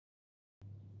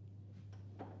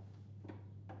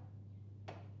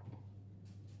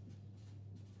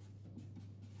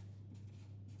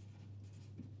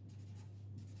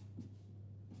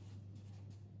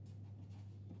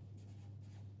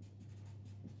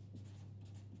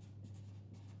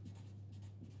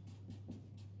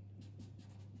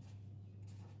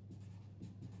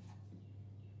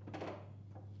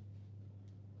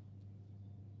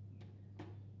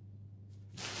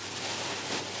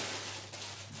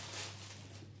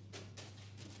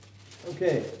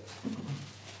Okay,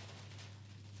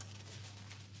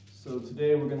 so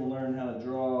today we're going to learn how to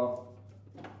draw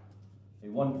a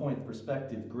one-point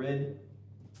perspective grid.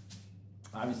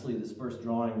 Obviously this first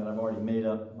drawing that I've already made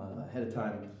up ahead of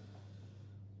time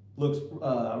looks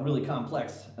really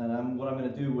complex, and what I'm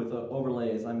going to do with the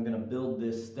overlay is I'm going to build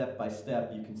this step by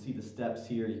step. You can see the steps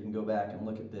here. You can go back and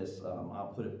look at this.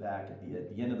 I'll put it back at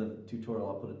the end of the tutorial.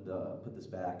 I'll put this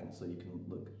back, and so you can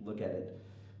look at it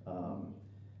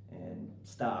and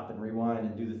stop and rewind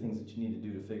and do the things that you need to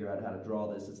do to figure out how to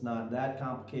draw this. It's not that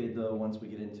complicated though once we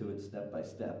get into it step by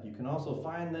step. You can also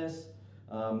find this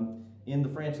in the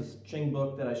Francis Ching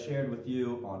book that I shared with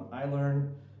you on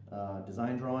iLearn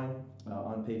design drawing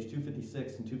on page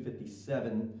 256 and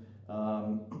 257.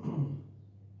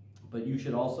 But you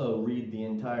should also read the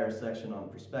entire section on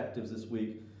perspectives this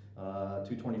week,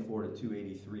 224 to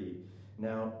 283.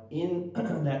 Now in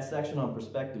that section on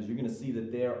perspectives, you're going to see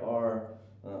that there are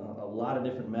a lot of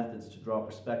different methods to draw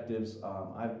perspectives.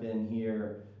 I've been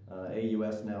here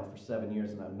AUS now for 7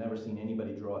 years, and I've never seen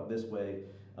anybody draw it this way.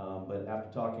 But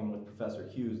after talking with Professor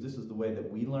Hughes, this is the way that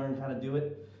we learned how to do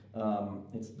it.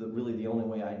 It's really the only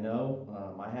way I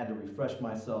know. I had to refresh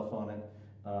myself on it,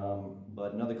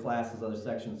 but in other classes, other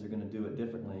sections, they're going to do it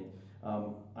differently.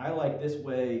 I like this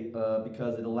way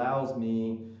because it allows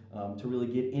me to really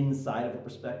get inside of a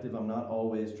perspective. I'm not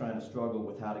always trying to struggle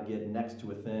with how to get next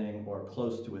to a thing or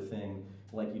close to a thing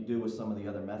like you do with some of the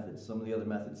other methods. Some of the other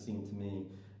methods seem to me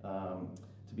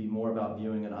to be more about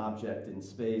viewing an object in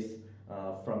space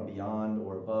from beyond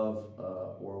or above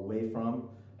or away from.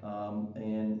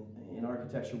 And in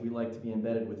architecture, we like to be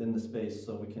embedded within the space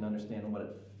so we can understand what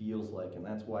it feels like, and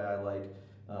that's why I like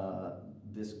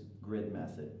this grid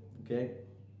method. Okay,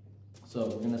 so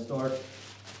we're going to start,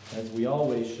 as we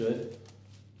always should,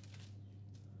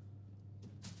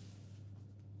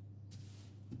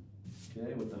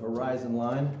 okay, with the horizon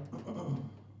line.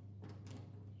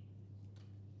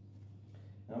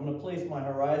 Now I'm going to place my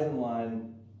horizon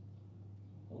line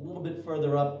a little bit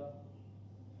further up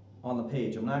on the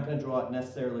page. I'm not going to draw it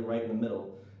necessarily right in the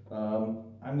middle.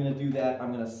 I'm going to do that.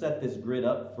 I'm going to set this grid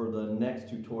up for the next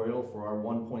tutorial for our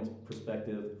one-point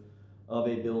perspective of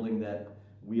a building that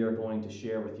we are going to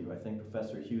share with you. I think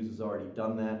Professor Hughes has already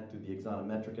done that through the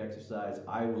axonometric exercise.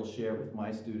 I will share with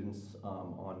my students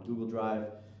on Google Drive,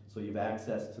 so you have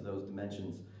access to those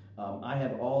dimensions. I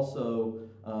have also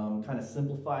kind of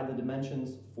simplified the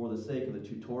dimensions for the sake of the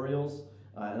tutorials,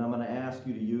 and I'm going to ask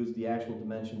you to use the actual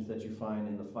dimensions that you find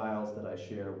in the files that I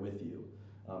share with you.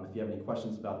 If you have any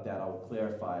questions about that, I will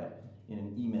clarify it in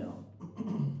an email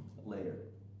later.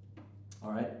 All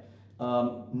right.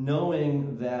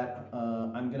 Knowing that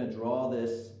I'm going to draw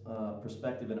this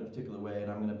perspective in a particular way, and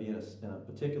I'm going to be in a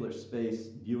particular space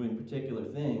viewing particular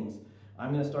things,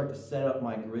 I'm going to start to set up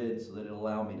my grid so that it'll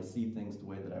allow me to see things the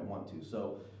way that I want to.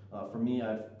 So for me,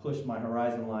 I've pushed my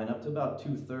horizon line up to about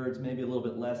 2/3, maybe a little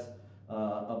bit less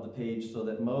of the page, so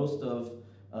that most of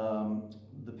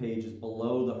the page is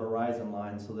below the horizon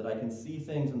line, so that I can see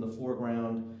things in the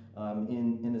foreground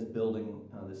in this building,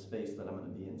 this space that I'm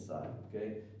going to be inside.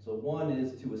 Okay, so one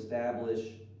is to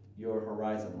establish your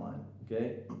horizon line.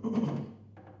 Okay,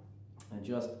 and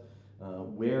just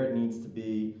where it needs to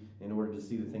be in order to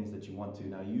see the things that you want to.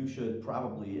 Now you should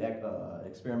probably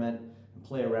experiment and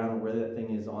play around where that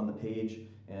thing is on the page,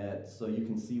 so you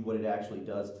can see what it actually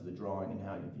does to the drawing and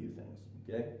how you view things.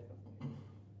 Okay.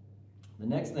 The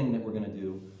next thing that we're going to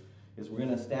do is we're going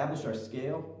to establish our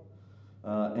scale,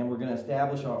 and we're going to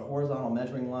establish our horizontal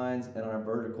measuring lines and our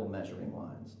vertical measuring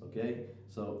lines. Okay,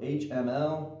 so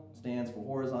HML stands for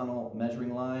horizontal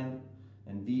measuring line,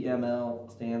 and VML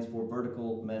stands for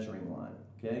vertical measuring line.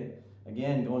 Okay,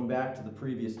 again, going back to the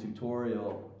previous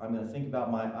tutorial, I'm going to think about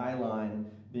my eye line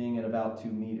being at about 2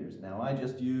 meters. Now I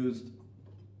just used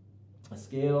a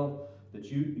scale that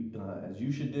as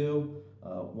you should do,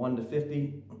 1 to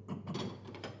 50.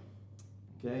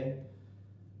 Okay,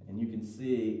 and you can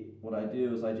see what I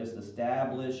do is I just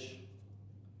establish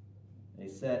a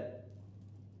set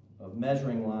of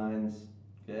measuring lines,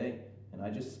 okay, and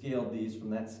I just scaled these from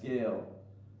that scale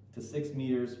to 6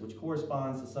 meters, which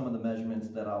corresponds to some of the measurements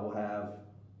that I will have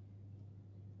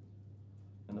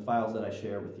in the files that I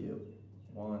share with you.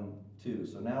 1, 2.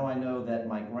 So now I know that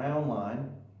my ground line,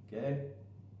 okay,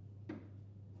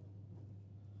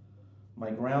 my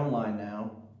ground line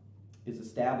now is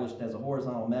established as a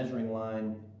horizontal measuring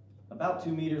line about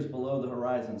 2 meters below the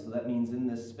horizon. So that means in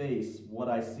this space, what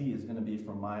I see is going to be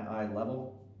from my eye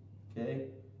level. Okay,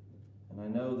 and I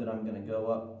know that I'm going to go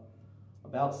up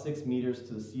about 6 meters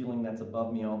to the ceiling that's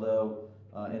above me, although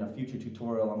In a future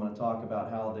tutorial, I'm going to talk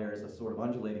about how there's a sort of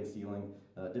undulating ceiling,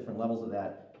 different levels of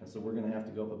that, and so we're going to have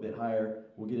to go up a bit higher.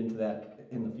 We'll get into that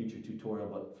in the future tutorial,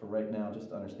 but for right now,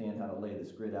 just understand how to lay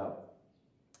this grid out.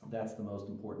 That's the most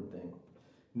important thing.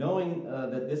 Knowing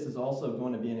that this is also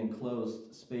going to be an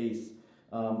enclosed space,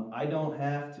 I don't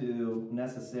have to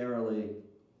necessarily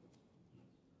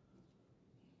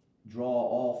draw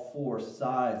all four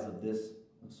sides of this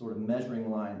sort of measuring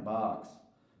line box,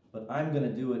 but I'm going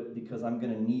to do it because I'm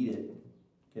going to need it,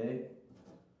 okay?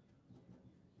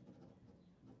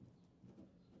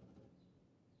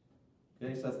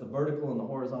 Okay, so that's the vertical and the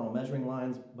horizontal measuring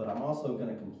lines, but I'm also going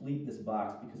to complete this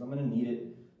box because I'm going to need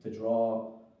it to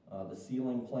draw the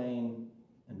ceiling plane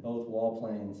and both wall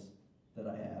planes that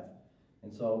I have.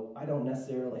 And so I don't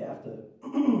necessarily have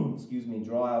to, excuse me,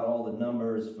 draw out all the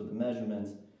numbers for the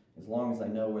measurements as long as I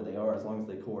know where they are, as long as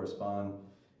they correspond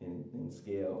in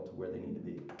scale to where they need to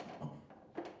be.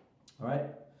 All right.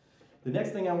 The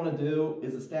next thing I want to do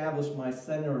is establish my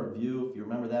center of view. If you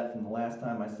remember that from the last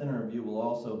time, my center of view will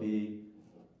also be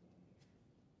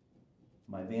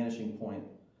my vanishing point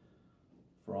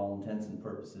for all intents and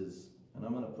purposes. And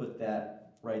I'm going to put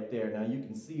that right there. Now you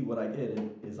can see what I did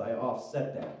is I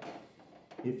offset that.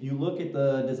 If you look at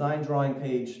the design drawing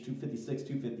page 256,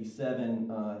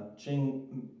 257,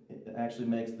 Ching actually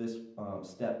makes this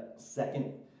step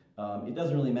second. It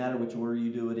doesn't really matter which order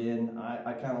you do it in.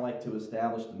 I kind of like to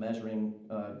establish the measuring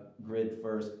grid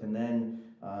first, and then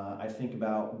I think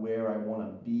about where I want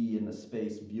to be in the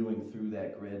space viewing through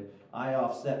that grid. I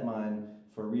offset mine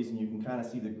for a reason. You can kind of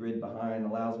see the grid behind,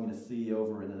 allows me to see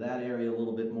over into that area a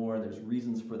little bit more. There's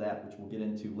reasons for that, which we'll get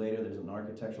into later. There's an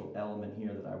architectural element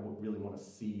here that I really want to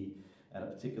see at a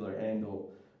particular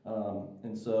angle.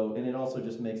 And it also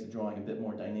just makes the drawing a bit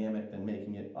more dynamic than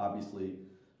making it obviously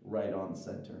right on the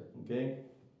center, okay?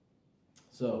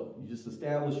 So you just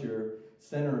establish your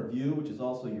center of view, which is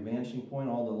also your vanishing point.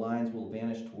 All the lines will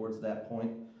vanish towards that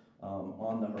point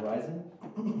on the horizon.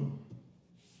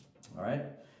 All right,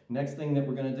 next thing that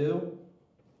we're going to do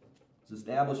is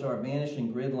establish our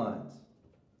vanishing grid lines.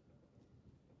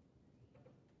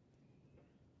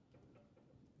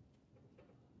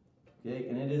 Okay,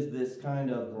 and it is this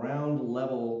kind of ground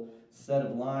level set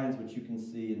of lines which you can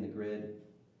see in the grid.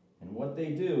 And what they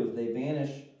do is they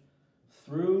vanish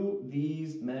through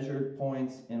these measured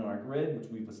points in our grid, which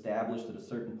we've established at a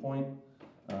certain point,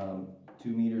 2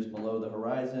 meters below the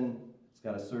horizon. It's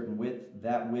got a certain width.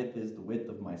 That width is the width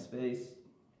of my space.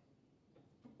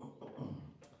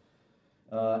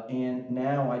 And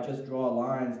now I just draw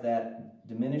lines that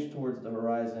diminish towards the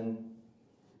horizon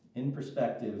in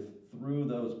perspective through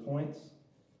those points,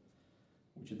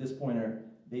 which at this point are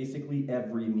basically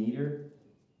every meter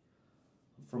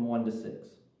from 1 to 6.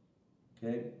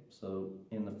 Okay, so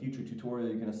in the future tutorial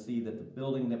you're going to see that the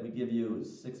building that we give you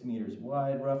is 6 meters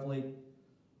wide roughly,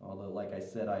 although like I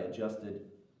said I adjusted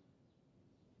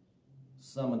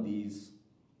some of these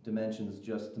dimensions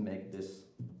just to make this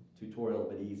tutorial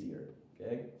a bit easier.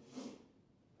 Okay.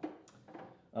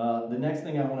 The next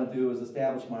thing I want to do is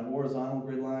establish my horizontal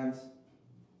grid lines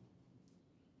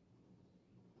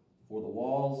for the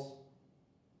walls.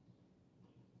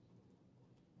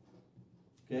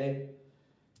 Okay,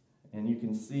 and you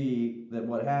can see that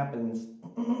what happens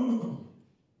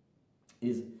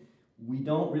is we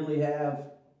don't really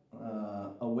have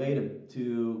a way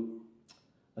to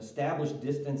establish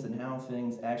distance and how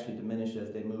things actually diminish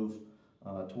as they move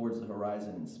towards the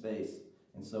horizon in space.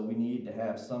 And so we need to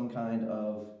have some kind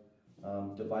of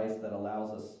device that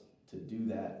allows us to do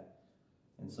that.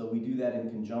 And so we do that in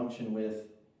conjunction with,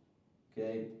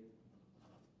 okay,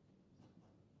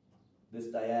 this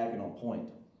diagonal point.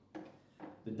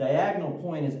 The diagonal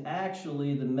point is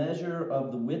actually the measure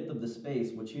of the width of the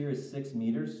space, which here is 6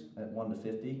 meters at 1 to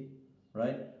 50,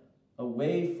 right?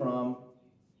 Away from,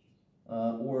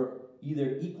 or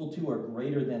either equal to or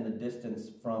greater than the distance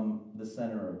from the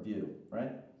center of view,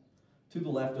 right? To the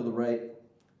left or the right,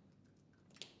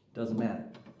 doesn't matter.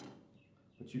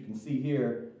 But you can see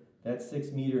here, that's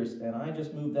 6 meters, and I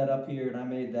just moved that up here and I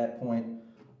made that point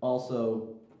also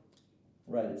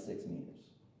right at 6 meters,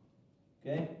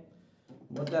 okay?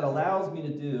 What that allows me to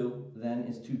do then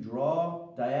is to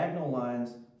draw diagonal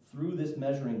lines through this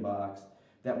measuring box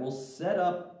that will set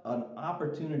up an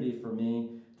opportunity for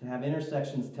me to have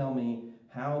intersections tell me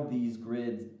how these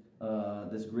grids,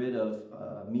 this grid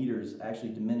of meters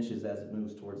actually diminishes as it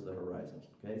moves towards the horizon.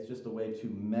 Okay, it's just a way to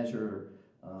measure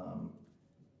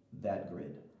that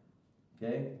grid.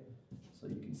 Okay, so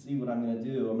you can see what I'm going to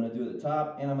do. I'm going to do it at the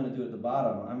top and I'm going to do it at the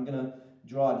bottom. I'm going to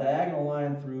draw a diagonal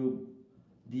line through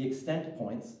the extent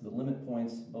points, the limit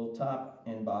points, both top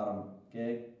and bottom,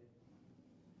 okay?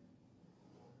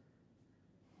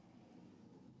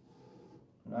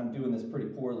 and I'm doing this pretty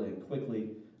poorly and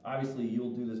quickly. Obviously,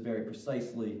 you'll do this very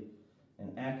precisely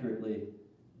and accurately,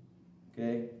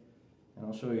 okay? And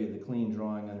I'll show you the clean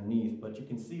drawing underneath, but you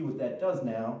can see what that does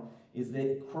now is that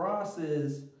it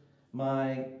crosses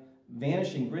my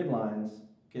vanishing grid lines,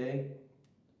 okay,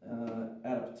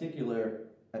 at particular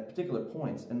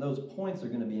points, and those points are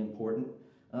going to be important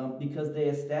because they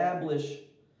establish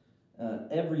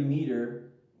every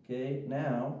meter, okay,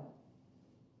 now,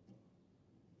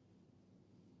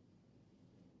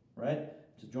 right?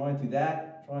 Just drawing through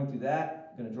that, I'm going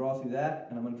to draw through that,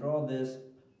 and I'm going to draw this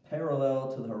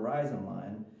parallel to the horizon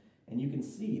line, and you can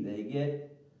see they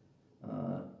get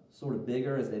sort of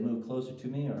bigger as they move closer to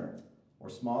me, or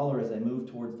smaller as they move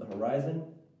towards the horizon.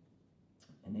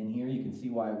 And then here you can see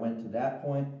why I went to that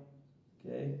point,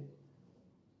 okay?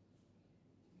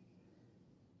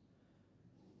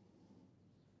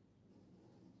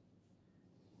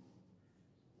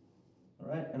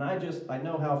 All right, and I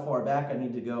know how far back I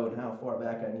need to go and how far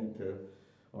back I need to,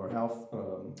 or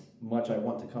how much I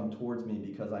want to come towards me,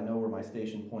 because I know where my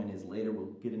station point is later. We'll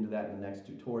get into that in the next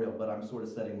tutorial, but I'm sort of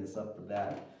setting this up for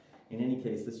that. In any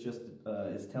case, this just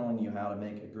is telling you how to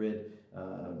make a grid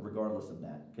regardless of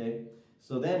that, okay?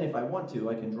 So then if I want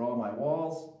to, I can draw my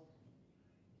walls,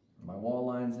 my wall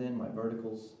lines in, my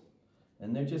verticals,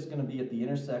 and they're just going to be at the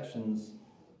intersections,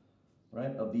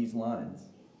 right, of these lines.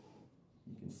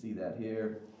 You can see that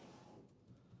here,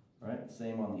 right?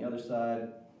 Same on the other side.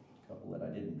 A couple that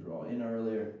I didn't draw in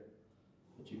earlier,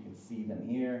 but you can see them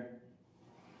here.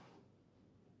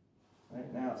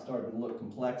 Right, now it's starting to look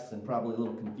complex and probably a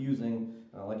little confusing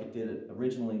like it did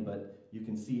originally, but you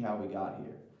can see how we got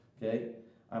here, okay?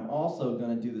 I'm also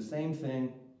going to do the same thing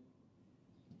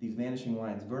with these vanishing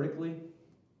lines vertically,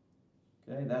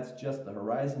 okay? That's just the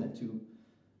horizon at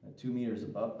 2 meters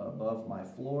above my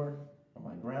floor or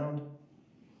my ground.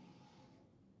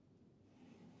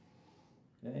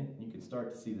 Okay, you can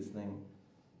start to see this thing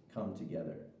come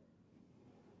together.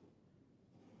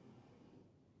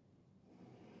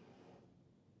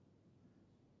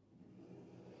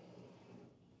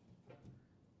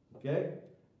 Okay?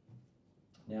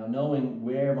 Now, knowing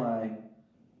where my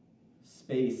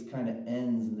space kind of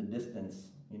ends in the distance,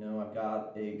 you know, I've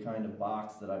got a kind of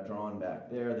box that I've drawn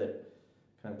back there that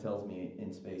kind of tells me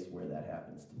in space where that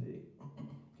happens to be.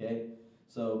 Okay?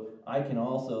 So I can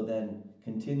also then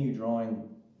continue drawing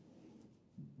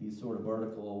these sort of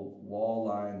vertical wall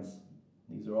lines.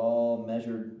 These are all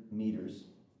measured meters,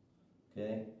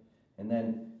 okay? And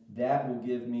then that will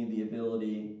give me the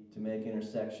ability to make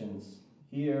intersections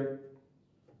here,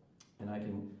 and I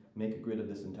can make a grid of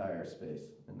this entire space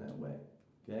in that way,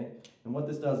 okay? And what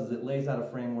this does is it lays out a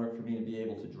framework for me to be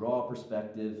able to draw a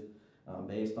perspective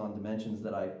based on dimensions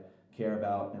that I care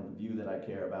about and the view that I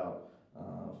care about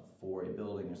for a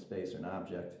building, a space, or an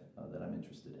object that I'm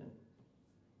interested in.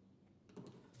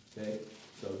 Okay,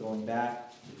 so going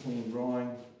back to the clean drawing,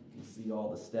 you can see all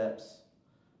the steps.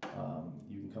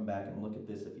 You can come back and look at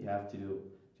this if you have to,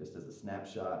 just as a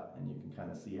snapshot, and you can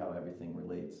kind of see how everything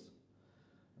relates.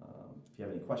 If you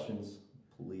have any questions,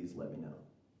 please let me know.